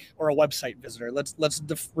click or a website visitor. Let's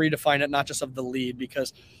redefine it, not just of the lead,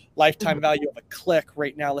 because lifetime value of a click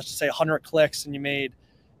right now, let's just say 100 clicks and you made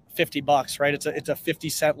 $50, right? It's a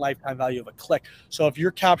 50-cent lifetime value of a click. So if you're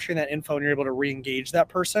capturing that info and you're able to re-engage that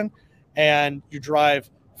person and you drive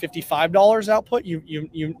 $55 output,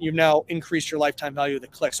 you've now increased your lifetime value of the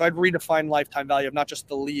click. So I'd redefine lifetime value of not just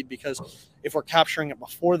the lead, because if we're capturing it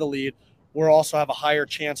before the lead, we'll also have a higher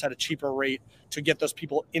chance at a cheaper rate to get those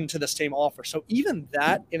people into the same offer. So even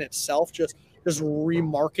that in itself, just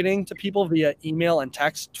remarketing to people via email and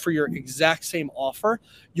text for your exact same offer,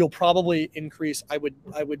 you'll probably increase. I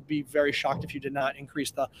would be very shocked if you did not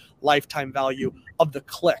increase the lifetime value of the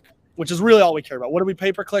click, which is really all we care about. What do we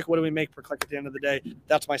pay per click? What do we make per click at the end of the day?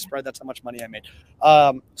 That's my spread. That's how much money I made.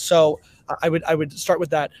 So I would start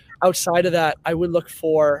with that. Outside of that, I would look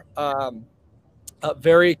for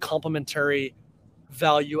very complementary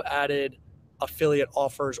value-added affiliate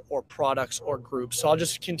offers or products or groups. So I'll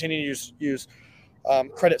just continue to use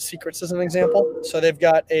Credit Secrets as an example. So they've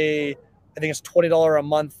got I think it's $20 a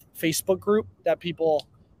month Facebook group that people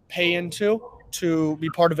pay into to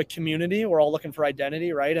be part of a community. We're all looking for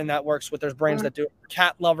identity, right? And that works with, there's brands that do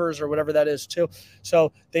cat lovers or whatever that is too.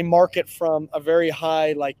 So they market from a very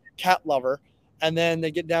high like cat lover, and then they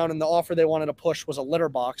get down, and the offer they wanted to push was a litter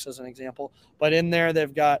box as an example. But in there,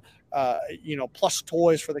 they've got, plus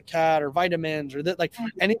toys for the cat or vitamins or like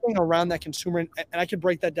anything around that consumer. And I could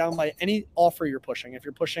break that down by any offer you're pushing. If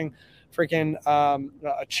you're pushing freaking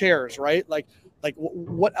chairs, right? Like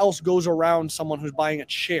what else goes around someone who's buying a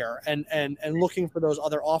chair and looking for those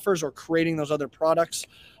other offers or creating those other products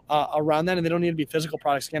around that. And they don't need to be physical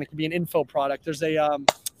products. Again, it could be an info product. There's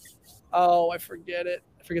I forget it.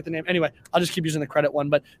 I forget the name. Anyway, I'll just keep using the credit one.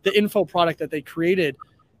 But the info product that they created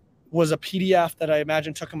was a PDF that I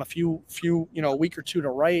imagine took them a week or two to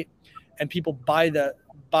write, and people buy the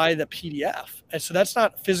PDF. And so that's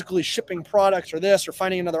not physically shipping products or this or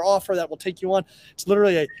finding another offer that will take you on. It's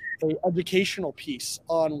literally a educational piece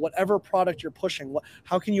on whatever product you're pushing.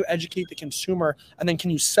 How can you educate the consumer? And then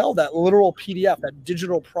can you sell that literal PDF, that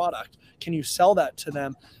digital product? Can you sell that to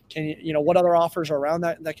them? Can you, what other offers are around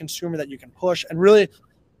that consumer that you can push? And really,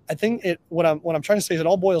 I think what I'm trying to say is it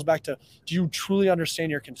all boils back to, do you truly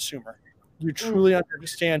understand your consumer? Do you truly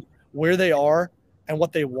understand where they are and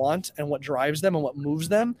what they want and what drives them and what moves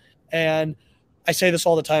them. And I say this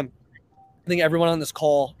all the time. I think everyone on this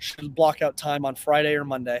call should block out time on Friday or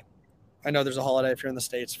Monday. I know there's a holiday if you're in the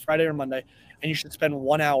States, Friday or Monday, and you should spend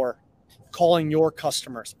 1 hour calling your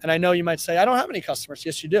customers. And I know you might say, I don't have any customers.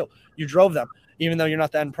 Yes, you do. You drove them, even though you're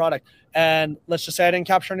not the end product. And let's just say I didn't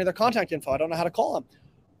capture any of their contact info. I don't know how to call them.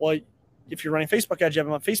 Well, if you're running Facebook ads, you have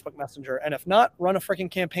them on Facebook Messenger. And if not, run a freaking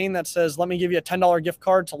campaign that says, let me give you a $10 gift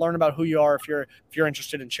card to learn about who you are if you're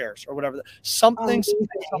interested in shares or whatever. Something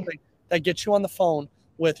that gets you on the phone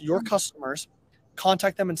with your customers,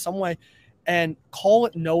 contact them in some way, and call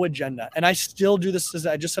it no agenda. And I still do this.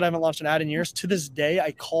 I just said I haven't launched an ad in years. To this day,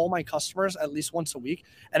 I call my customers at least once a week,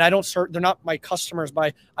 and I don't they're not my customers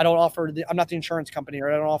I don't offer I'm not the insurance company,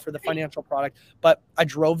 or I don't offer the financial product, but I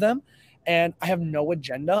drove them, and I have no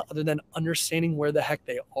agenda other than understanding where the heck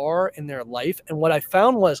they are in their life. And what I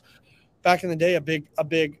found was, back in the day, a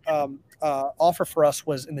big offer for us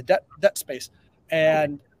was in the debt space,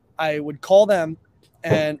 and I would call them.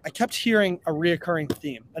 And I kept hearing a reoccurring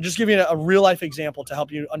theme. I'll just give you a real life example to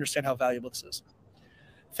help you understand how valuable this is.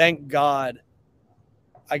 Thank God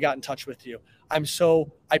I got in touch with you. I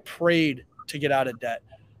prayed to get out of debt.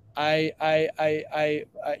 My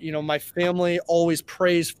family always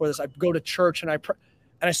prays for this. I go to church and I pray,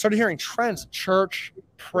 and I started hearing trends: church,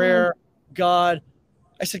 prayer, God.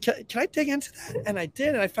 I said, can I dig into that? And I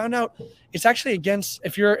did. And I found out it's actually against,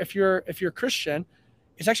 if you're Christian,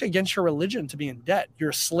 it's actually against your religion to be in debt.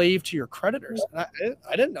 You're a slave to your creditors. And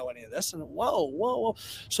I didn't know any of this. And whoa.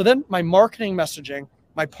 So then my marketing messaging,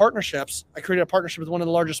 my partnerships, I created a partnership with one of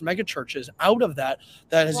the largest mega churches out of that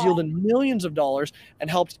has yielded millions of dollars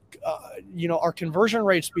and helped, our conversion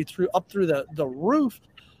rates be up through the roof,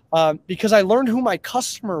 because I learned who my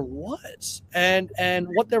customer was and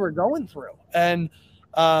what they were going through. And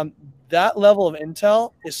that level of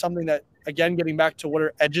intel is something that, again, getting back to what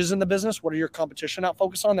are edges in the business, what are your competition not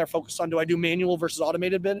focused on? They're focused on, do I do manual versus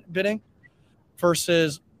automated bidding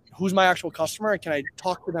versus who's my actual customer? And can I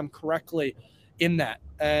talk to them correctly in that?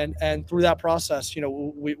 And through that process,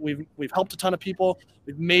 we've helped a ton of people.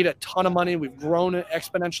 We've made a ton of money. We've grown it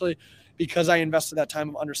exponentially because I invested that time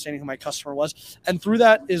of understanding who my customer was. And through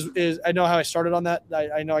that is I know how I started on that.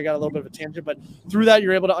 I know I got a little bit of a tangent, but through that,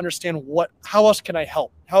 you're able to understand how else can I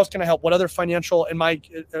help? How else can I help? What other financial, in my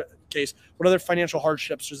case, what other financial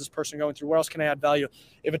hardships is this person going through? Where else can I add value?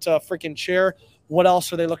 If it's a freaking chair, what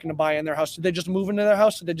else are they looking to buy in their house? Did they just move into their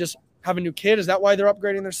house? Did they just have a new kid? Is that why they're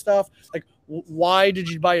upgrading their stuff? Like, why did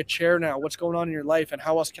you buy a chair now? What's going on in your life? And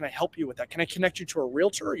how else can I help you with that? Can I connect you to a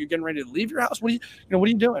realtor? Are you getting ready to leave your house? What are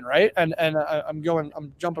you doing? Right. And I'm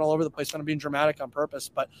jumping all over the place and I'm being dramatic on purpose,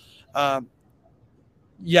 but,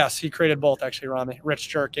 yes, he created both actually, Rami, Rich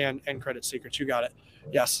Jerk and Credit Secrets. You got it.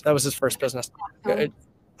 Yes. That was his first business. But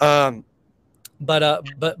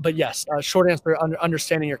yes, short answer,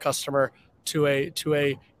 understanding your customer to a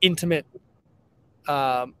intimate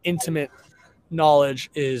knowledge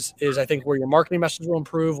is I think where your marketing message will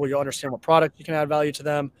improve, where you'll understand what product you can add value to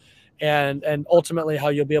them, and ultimately how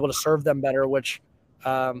you'll be able to serve them better, which,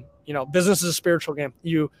 business is a spiritual game.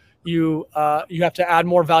 You have to add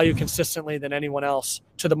more value consistently than anyone else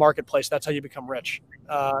to the marketplace. That's how you become rich.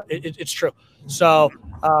 It's true. So,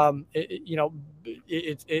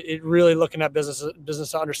 it really looking at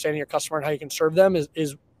business, understanding your customer and how you can serve them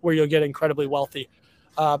is where you'll get incredibly wealthy,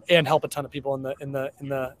 and help a ton of people in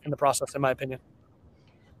the process, in my opinion.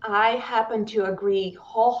 I happen to agree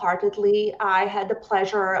wholeheartedly. I had the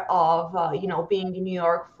pleasure of, being in New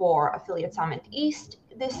York for Affiliate Summit East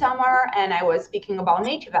this summer, and I was speaking about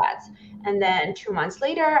native ads. And then 2 months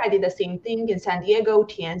later, I did the same thing in San Diego,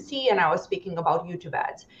 TNC, and I was speaking about YouTube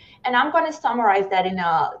ads. And I'm going to summarize that in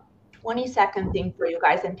a 20-second thing for you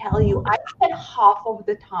guys and tell you I spent half of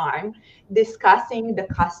the time discussing the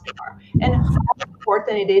customer and how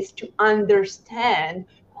important it is to understand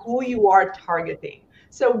who you are targeting.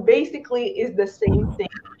 So basically it's the same thing.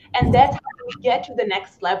 And that's how you get to the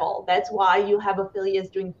next level. That's why you have affiliates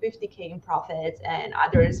doing 50K in profits and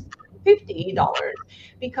others $50,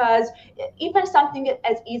 because even something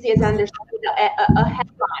as easy as understanding a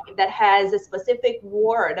headline that has a specific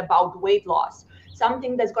word about weight loss,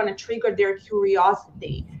 something that's going to trigger their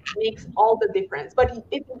curiosity, makes all the difference. But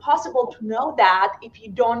it's impossible to know that if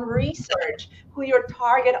you don't research who your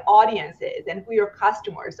target audience is and who your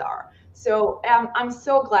customers are. So I'm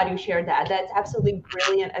so glad you shared that. That's absolutely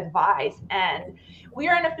brilliant advice. And we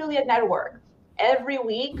are an affiliate network. Every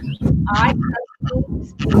week, I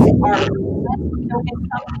are something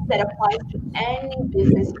that applies to any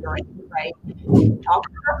business you're in, right? Talk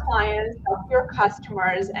to your clients, talk to your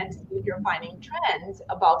customers, and see if you're finding trends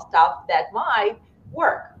about stuff that might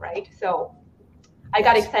work, right? So I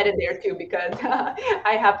got excited there too because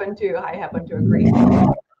I happen to agree.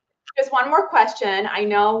 Just one more question. I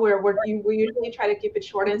know we usually try to keep it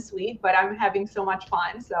short and sweet, but I'm having so much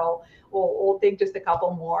fun, so we'll take just a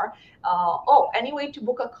couple more. Any way to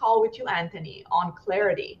book a call with you, Anthony, on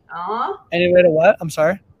Clarity? Any way to what? I'm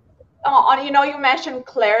sorry. You mentioned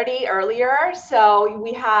Clarity earlier, so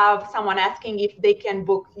we have someone asking if they can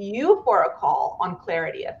book you for a call on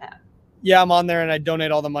Clarity FM. Yeah, I'm on there and I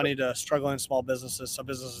donate all the money to struggling small businesses. So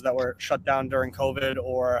businesses that were shut down during COVID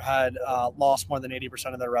or had lost more than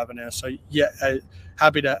 80% of their revenue. So yeah,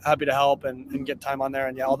 happy to help and get time on there.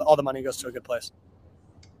 And yeah, all the money goes to a good place.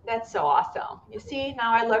 That's so awesome. You see,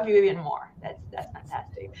 now I love you even more. That's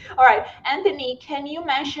fantastic. All right, Anthony, can you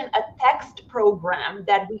mention a text program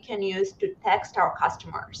that we can use to text our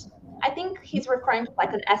customers? I think he's referring to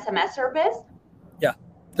like an SMS service. Yeah,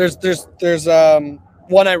 there's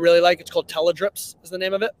one I really like. It's called Teledrips is the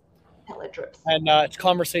name of it. Teledrips. And it's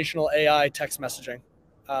conversational AI text messaging.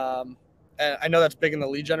 And I know that's big in the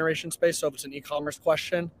lead generation space. So if it's an e-commerce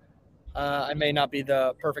question, I may not be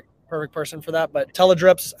the perfect person for that, but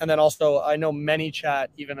Teledrips. And then also I know ManyChat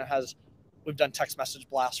even we've done text message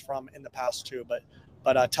blasts from in the past too, but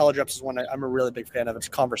Teledrips is one I'm a really big fan of. It's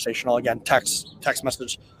conversational, again, text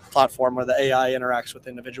message platform where the AI interacts with the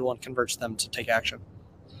individual and converts them to take action.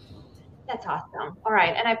 That's awesome. All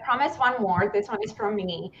right. And I promise one more. This one is from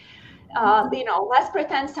me. Let's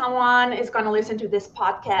pretend someone is going to listen to this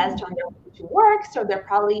podcast on their way to work. So they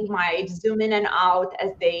probably might zoom in and out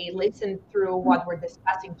as they listen through what we're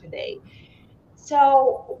discussing today.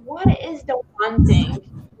 So what is the one thing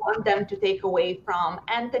you want them to take away from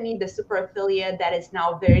Anthony, the super affiliate that is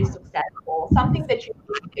now very successful? Something that you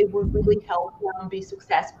think it would really help them be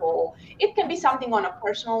successful. It can be something on a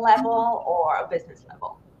personal level or a business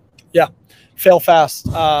level. Yeah, fail fast.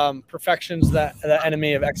 Perfection's the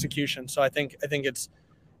enemy of execution. So I think it's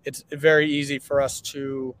very easy for us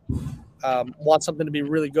to want something to be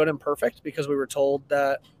really good and perfect because we were told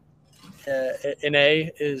that an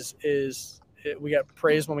A is we get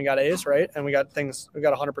praised when we got A's, right? And we got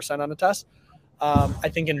 100% on the test. I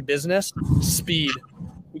think in business, speed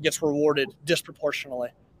gets rewarded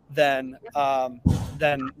disproportionately than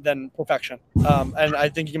perfection. And I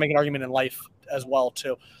think you can make an argument in life as well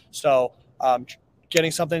too. So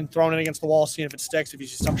getting something, throwing it against the wall, seeing if it sticks. If you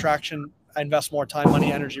see some traction, I invest more time,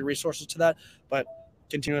 money, energy, resources to that. But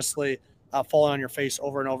continuously falling on your face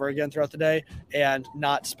over and over again throughout the day and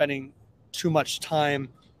not spending too much time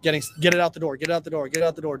get it out the door.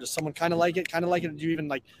 Does someone kind of like it? Do you even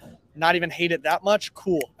not even hate it that much?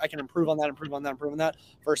 Cool. I can improve on that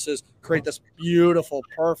versus create this beautiful,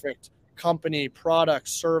 perfect company, product,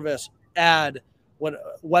 service, ad,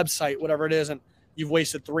 website, whatever it is. And you've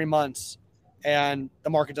wasted 3 months and the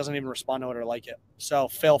market doesn't even respond to it or like it. So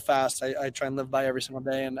fail fast. I try and live by every single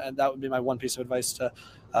day. And that would be my one piece of advice to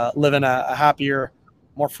live in a happier,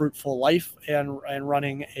 more fruitful life and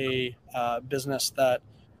running a business that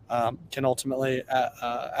can ultimately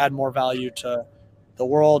add more value to the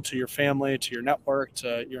world, to your family, to your network,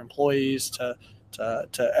 to your employees, to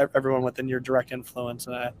everyone within your direct influence.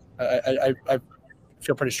 And I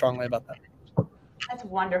feel pretty strongly about that. That's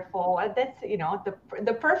wonderful. That's,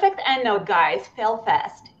 the perfect end note, guys. Fail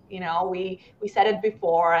fast. We said it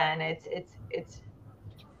before, and it's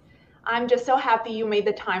I'm just so happy you made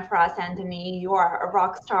the time for us, Anthony. You are a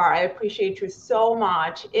rock star. I appreciate you so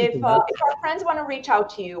much. If our friends want to reach out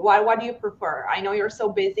to you, what do you prefer? I know you're so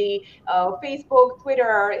busy. Facebook,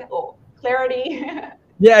 Twitter, Clarity.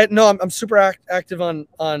 Yeah, no, I'm super active on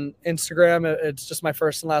Instagram. It's just my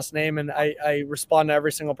first and last name, and I respond to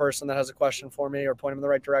every single person that has a question for me or point them in the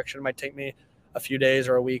right direction. It might take me a few days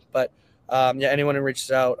or a week, but anyone who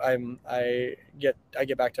reaches out, I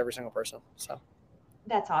get back to every single person. So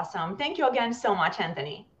that's awesome. Thank you again so much,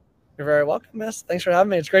 Anthony. You're very welcome, Miss. Thanks for having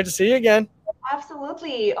me. It's great to see you again.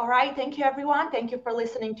 Absolutely. All right. Thank you, everyone. Thank you for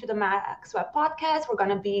listening to the Max Web Podcast. We're going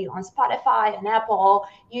to be on Spotify and Apple,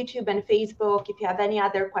 YouTube, and Facebook. If you have any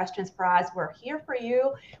other questions for us, we're here for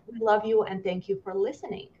you. We love you, and thank you for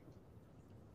listening.